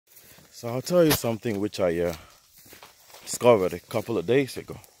So I'll tell you something which I discovered a couple of days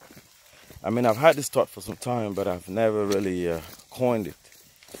ago. I mean, I've had this thought for some time, but I've never really coined it,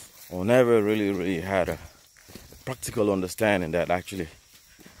 or never really had a practical understanding that actually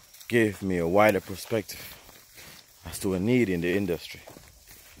gave me a wider perspective as to a need in the industry.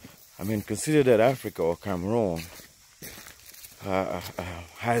 I mean, consider that Africa or Cameroon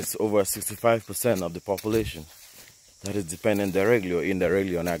has over 65% of the population that is dependent directly or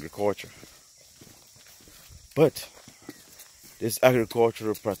indirectly on agriculture. But these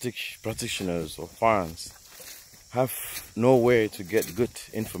agricultural practitioners or farms have nowhere to get good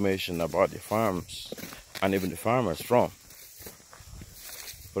information about the farms and even the farmers from.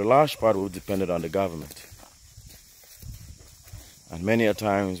 For a large part, we've depended on the government. And many a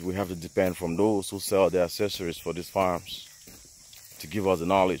times we have to depend from those who sell the accessories for these farms to give us the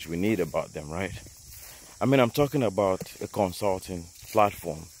knowledge we need about them, right? I mean, I'm talking about a consulting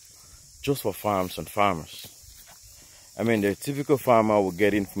platform just for farms and farmers. I mean, the typical farmer will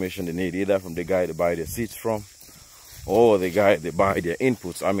get information they need either from the guy they buy their seeds from or the guy they buy their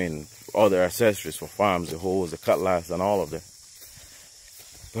inputs. I mean, all their accessories for farms, the hoes, the cutlass, and all of them.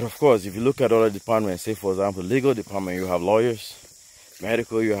 But of course, if you look at other departments, say for example, legal department, you have lawyers.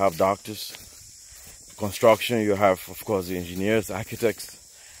 Medical, you have doctors. Construction, you have, of course, the engineers, architects.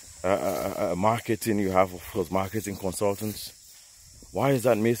 Marketing, you have, of course, marketing consultants. Why is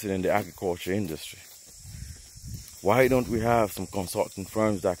that missing in the agriculture industry? Why don't we have some consulting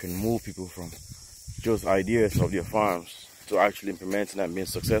firms that can move people from just ideas of their farms to actually implementing and being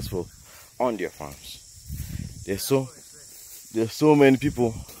successful on their farms? There's so many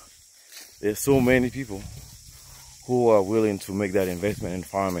people who are willing to make that investment in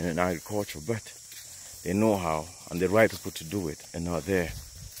farming and agriculture, but they know how and the right people to do it are not there.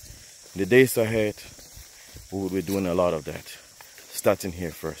 In the days ahead, we will be doing a lot of that, starting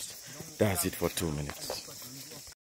here first. That's it for 2 minutes.